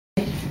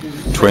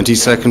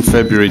22nd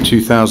February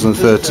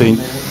 2013.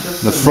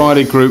 The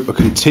Friday group are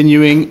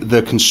continuing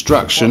the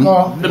construction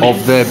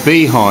of their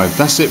beehive.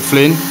 That's it,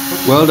 Flynn.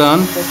 Well done.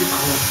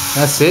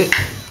 That's it.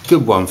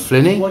 Good one,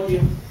 Flinny.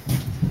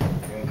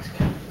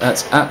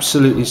 That's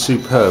absolutely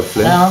superb,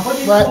 Flynn. Now,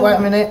 wait a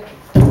minute.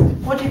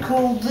 What do you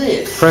call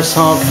this? Press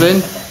hard,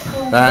 Flynn.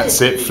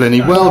 That's it,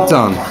 Flinny. Well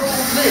done.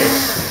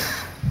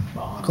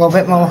 Go a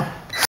bit more.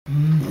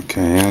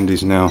 Okay,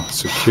 Andy's now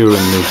securing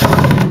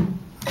the...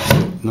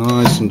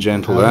 Nice and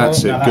gentle.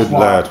 That's it. Good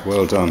lad.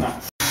 Well done.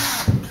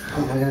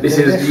 This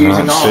is using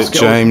our That's it, skills.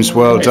 James.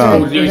 Well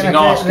done. Using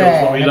our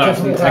skills, what we learned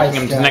from taking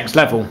them to the next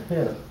level.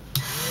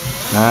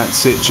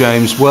 That's it,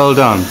 James. Well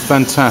done.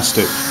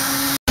 Fantastic.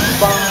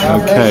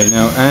 Okay,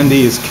 now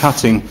Andy is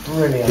cutting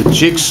the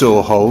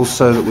jigsaw holes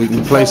so that we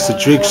can place the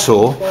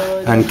jigsaw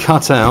and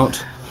cut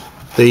out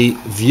the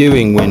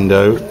viewing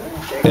window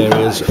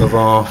areas of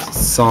our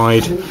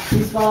side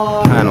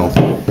panel.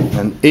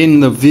 And in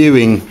the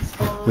viewing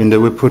window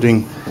we're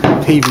putting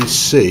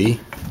PVC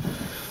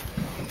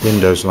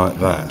windows like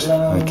that.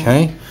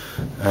 Okay,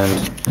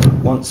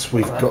 and once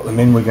we've got them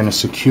in, we're going to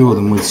secure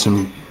them with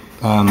some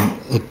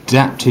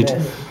adapted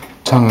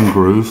tongue and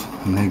groove,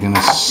 and they're going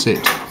to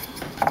sit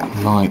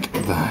like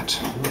that.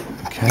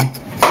 Okay.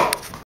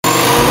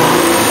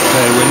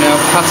 Okay, we're now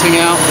cutting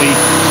out the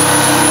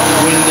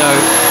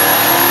window.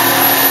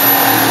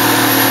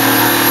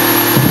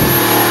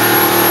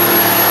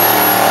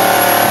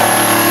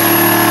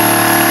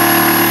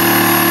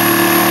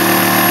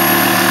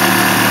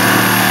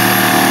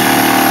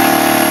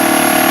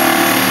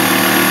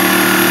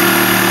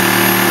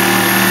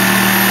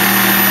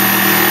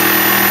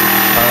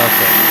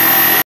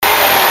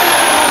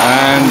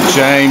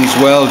 James,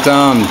 well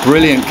done.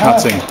 Brilliant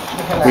cutting.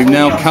 We've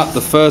now cut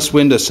the first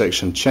window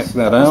section. Check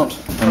that out.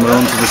 And we're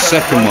on to the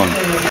second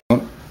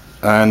one.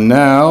 And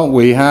now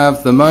we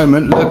have the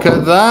moment. Look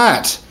at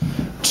that.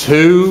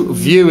 2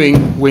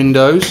 viewing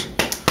windows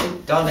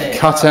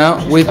cut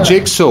out with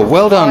jigsaw.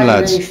 Well done,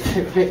 lads.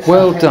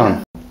 Well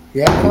done.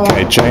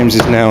 Okay, James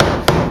is now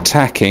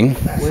tacking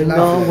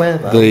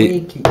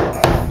the...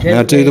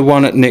 Now do the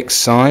one at Nick's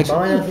side.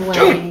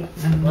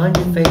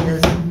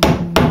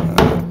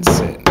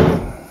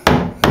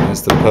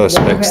 There's the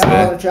perspex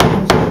there.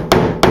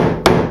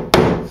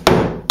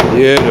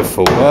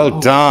 Beautiful.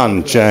 Well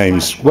done,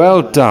 James.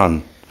 Well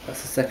done.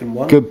 That's the second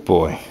one. Good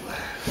boy.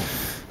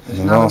 And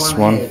the last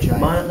one.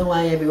 Mine out the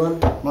way, everyone.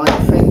 Mind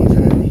your fingers,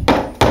 Andy.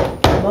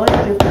 Mind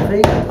your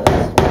fingers.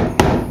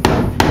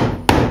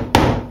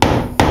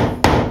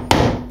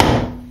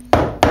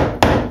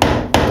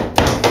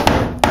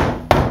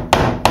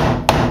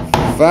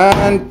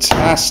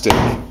 Fantastic.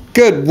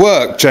 Good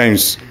work,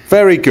 James.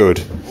 Very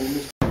good.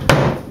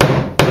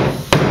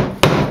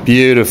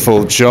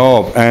 Beautiful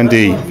job,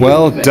 Andy.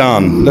 Well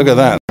done. Look at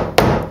that.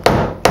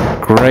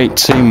 Great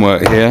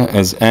teamwork here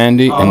as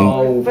Andy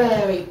and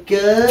Very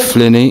good.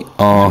 Flinny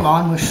are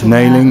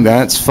nailing.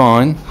 That's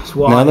fine.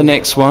 Now the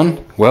next one.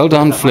 Well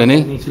done, I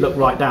Flinny. need to look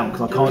right down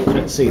because I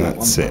couldn't see that one.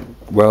 That's it.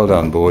 Well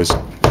done, boys.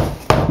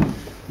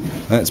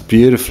 That's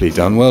beautifully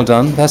done. Well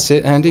done. That's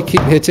it, Andy.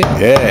 Keep hitting.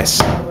 Yes.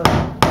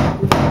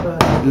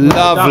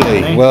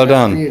 Lovely. Well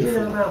done.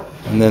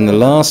 And then the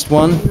last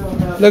one.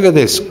 Look at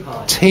this.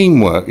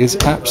 Teamwork is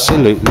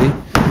absolutely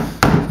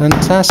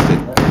fantastic.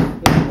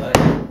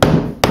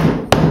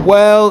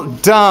 Well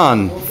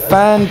done.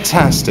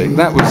 Fantastic.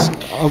 That was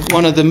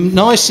one of the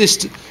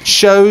nicest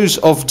shows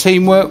of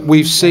teamwork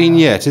we've seen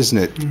yet, isn't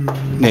it,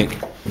 Nick?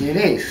 It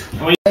is.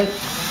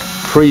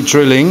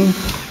 Pre-drilling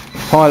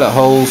pilot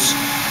holes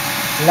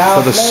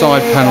for the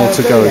side panel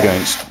to go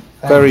against.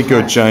 Very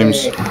good,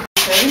 James.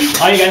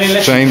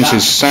 James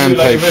is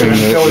sandpapering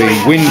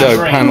the window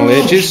panel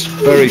edges.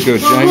 Very good,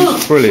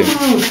 James. Brilliant.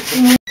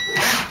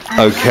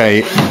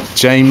 Okay,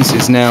 James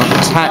is now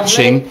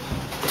attaching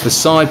the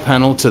side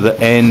panel to the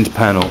end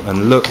panel,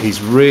 and look, he's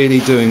really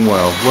doing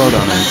well. Well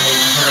done, Andy.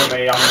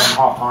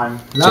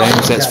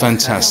 James, that's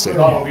fantastic.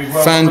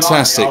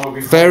 Fantastic.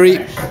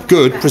 Very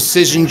good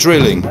precision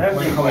drilling.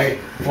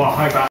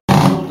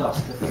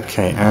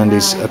 Okay,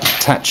 Andy's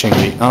attaching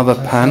the other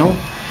panel.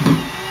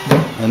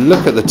 And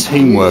look at the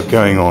teamwork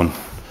going on.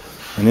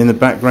 And in the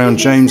background,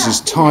 James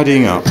is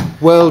tidying up.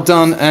 Well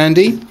done,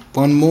 Andy.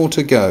 One more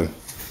to go.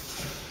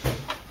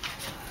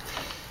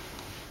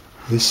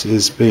 This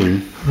has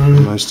been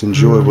the most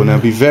enjoyable. Now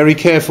be very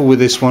careful with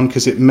this one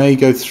because it may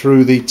go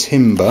through the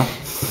timber,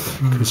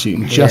 because you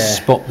can just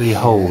spot the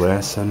hole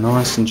there. So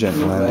nice and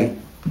gentle, Andy.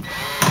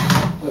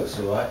 Looks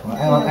alright.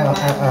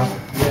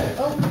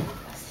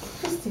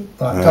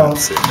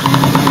 That's it.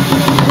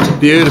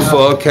 Beautiful.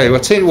 Okay, well,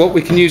 I'll tell you what,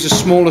 we can use a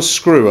smaller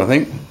screw, I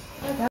think.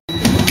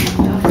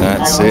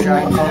 That's it.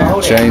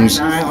 James.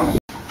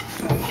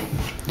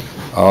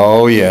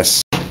 Oh,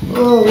 yes.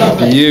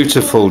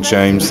 Beautiful,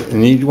 James.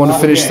 And you want to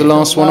finish the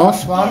last one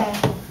off?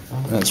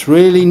 That's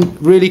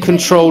really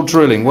controlled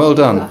drilling. Well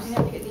done.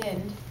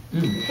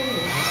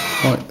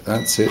 Right,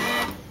 that's it.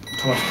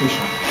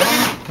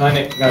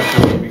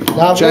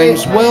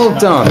 James, well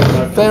done.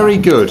 Very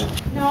good.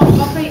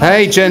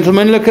 Hey,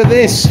 gentlemen, look at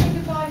this.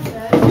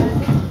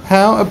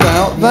 How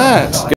about that?